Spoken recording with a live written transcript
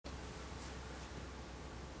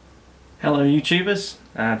Hello YouTubers,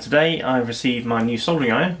 today I've received my new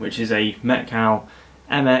soldering iron, which is a Metcal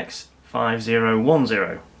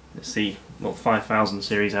MX5010. It's the 5000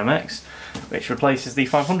 series MX, which replaces the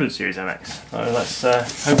 500 series MX. So let's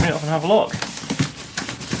open it up and have a look.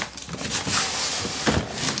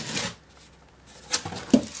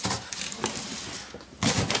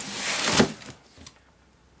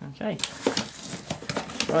 Okay,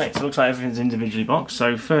 right, so it looks like everything's individually boxed.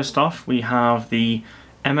 So first off we have the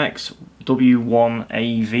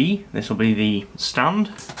MX-5010. This will be the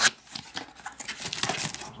stand.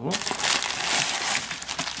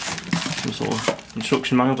 Some sort of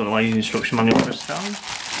instruction manual. Don't know why I use instruction manual for a stand.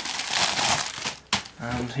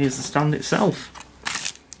 And here's the stand itself.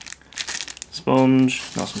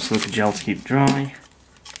 Sponge, got some silica gel to keep it dry.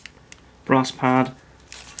 Brass pad.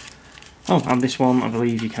 Oh, and this one I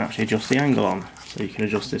believe you can actually adjust the angle on, so you can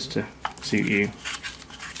adjust this to suit you.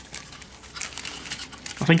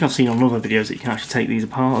 I think I've seen on other videos that you can actually take these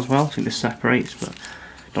apart as well. I think this separates, but I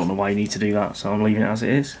don't know why you need to do that, so I'm leaving it as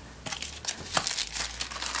it is.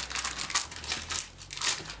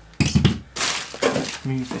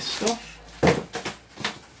 Move this stuff.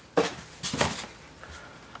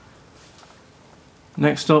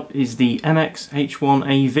 Next up is the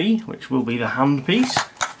MX-H1AV, which will be the handpiece.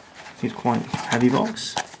 It's quite a heavy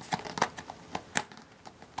box.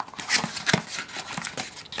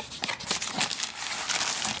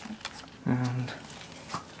 And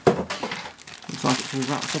looks like it comes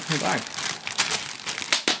wrapped up in a bag.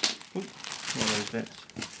 Oop, one of those bits.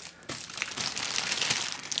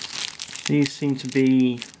 These seem to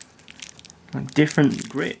be like different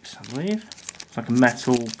grips, I believe. It's like a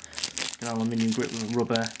metal, an aluminium grip with a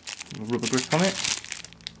rubber grip on it.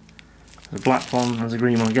 There's a black one, there's a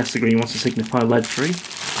green one. I guess the green one's to signify lead free.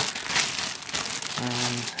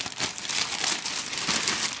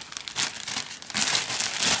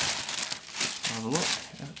 Have a look.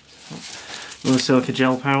 Another silica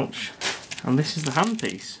gel pouch, and this is the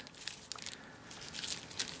handpiece.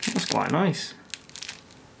 That's quite nice.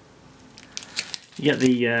 You get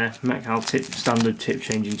the Metcal standard tip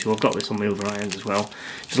changing tool. I've got this on the other irons as well.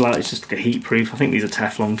 It's just like a heat proof. I think these are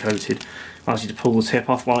Teflon coated. Allows you to pull the tip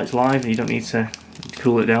off while it's live, and you don't need to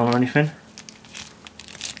cool it down or anything.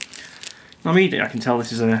 Now immediately I can tell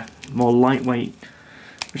this is a more lightweight,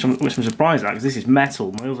 which I'm surprised at, because this is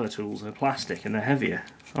metal. My other tools are plastic and they're heavier.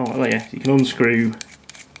 Oh well, yeah, you can unscrew.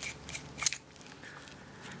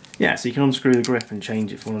 Yeah, so you can unscrew the grip and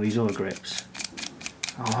change it for one of these other grips.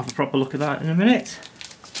 I'll have a proper look at that in a minute.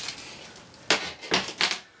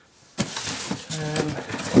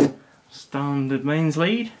 Standard mains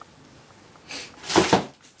lead.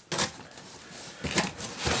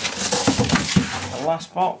 The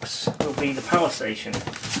last box will be the power station.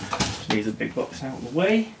 Just leave the big box out of the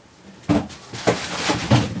way.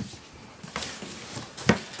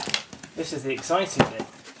 This is the exciting bit.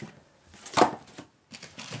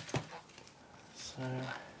 So,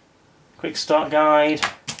 quick start guide,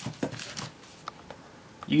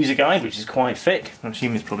 user guide, which is quite thick. I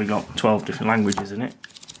assume it's probably got 12 different languages in it.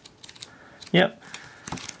 Yep.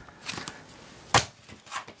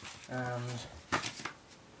 And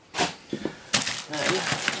then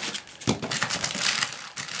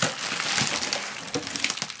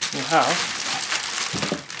we'll have a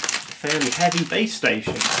fairly heavy base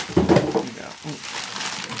station.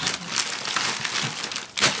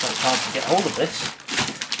 It's hard to get hold of this.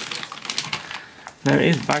 There it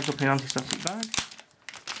is, bagged up in an anti-static bag.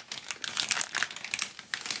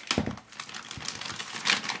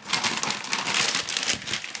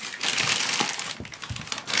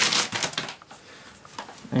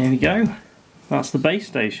 There we go, that's the base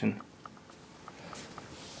station.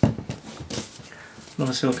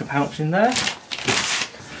 Another silica pouch in there.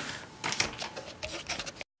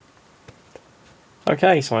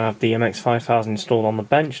 Okay, so I have the MX5000 installed on the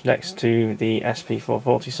bench next to the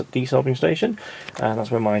SP440 desoldering station, and that's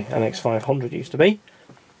where my MX500 used to be.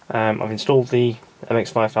 I've installed the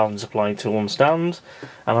MX5000 supply tool and stand,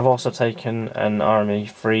 and I've also taken an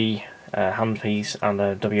RME-free handpiece and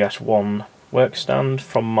a WS1 work stand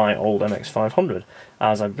from my old MX500,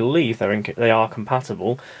 as I believe they are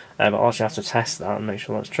compatible, but I'll actually have to test that and make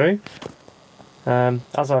sure that's true.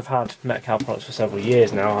 As I've had Metcal products for several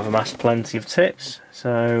years now, I've amassed plenty of tips,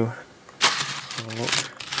 so have a look.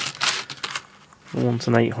 I want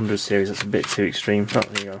an 800 series, that's a bit too extreme. Oh,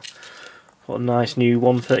 there you go. Put a nice new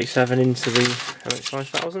 137 into the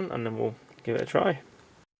MX5000 and then we'll give it a try.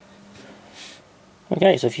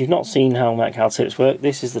 Okay, so if you've not seen how Metcal tips work,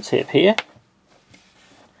 this is the tip here.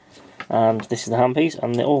 And this is the handpiece,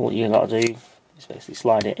 and all you've got to do is basically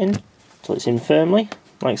slide it in until it's in firmly,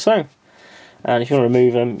 like so. And if you want to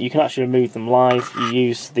remove them, you can actually remove them live. You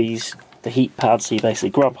use the heat pads, so you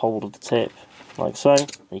basically grab hold of the tip like so,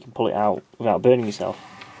 and you can pull it out without burning yourself.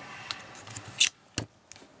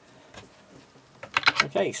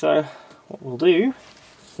 Okay, so what we'll do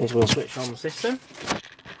is we'll switch on the system.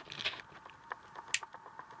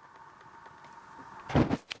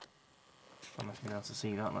 I'm not going to be able to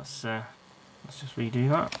see that. Let's just redo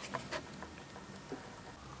that.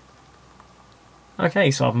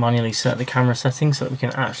 Okay, so I've manually set the camera settings so that we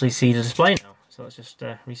can actually see the display now. So let's just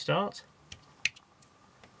restart.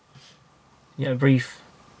 Yeah, a brief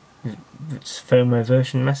firmware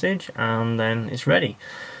version message, and then it's ready.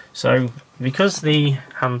 So because the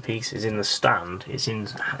handpiece is in the stand, it's in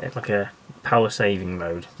like a power saving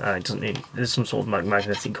mode. It doesn't need, there's some sort of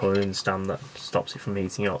magnetic coil in the stand that stops it from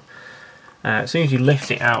heating up. As soon as you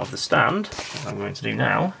lift it out of the stand, as I'm going to do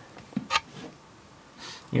now,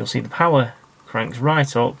 you'll see the power cranks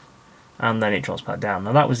right up and then it drops back down.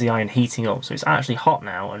 Now that was the iron heating up, so it's actually hot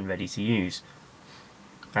now and ready to use.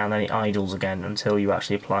 And then it idles again until you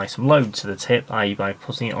actually apply some load to the tip, i.e. by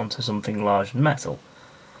putting it onto something large and metal.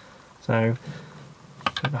 So,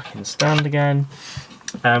 go back in the stand again.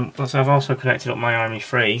 So I've also connected up my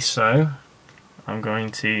RME3, so I'm going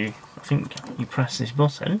to, I think you press this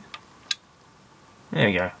button. There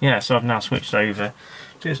we go. Yeah, so I've now switched over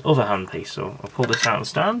to this other handpiece. So I'll pull this out of the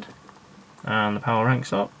stand, and the power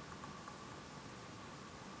ranks up.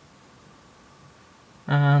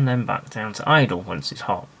 And then back down to idle once it's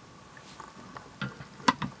hot.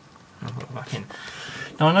 I'll put it back in.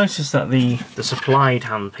 Now I noticed that the supplied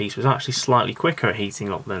handpiece was actually slightly quicker at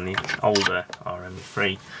heating up than the older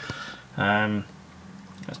RME3.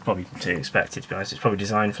 That's probably to be expected, to be honest. It's probably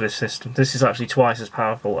designed for this system. This is actually twice as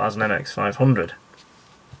powerful as an MX500.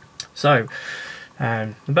 So,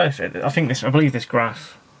 the benefit, I believe this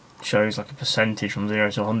graph shows like a percentage from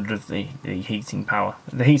 0 to 100 of the heating power.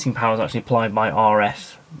 The heating power is actually applied by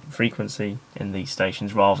RF frequency in these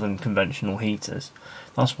stations rather than conventional heaters.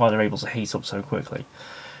 That's why they're able to heat up so quickly.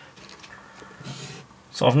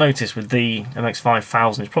 So I've noticed with the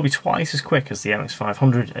MX5000 it's probably twice as quick as the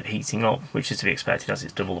MX500 at heating up, which is to be expected as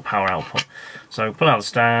it's double the power output. So pull out the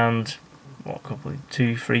stand, what, a couple of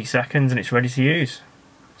 2-3 seconds and it's ready to use.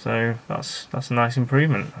 So that's a nice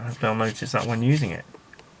improvement. I hope they'll notice that when using it.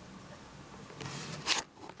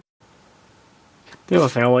 The other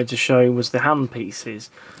thing I wanted to show was the handpieces.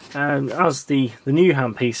 As the new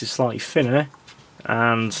handpiece is slightly thinner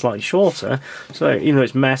and slightly shorter, so even though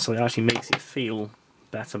it's metal, it actually makes it feel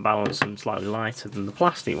better balanced and slightly lighter than the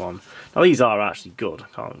plastic one. Now these are actually good.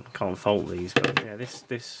 I can't fault these, but yeah, this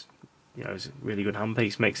is a really good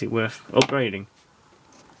handpiece. Makes it worth upgrading.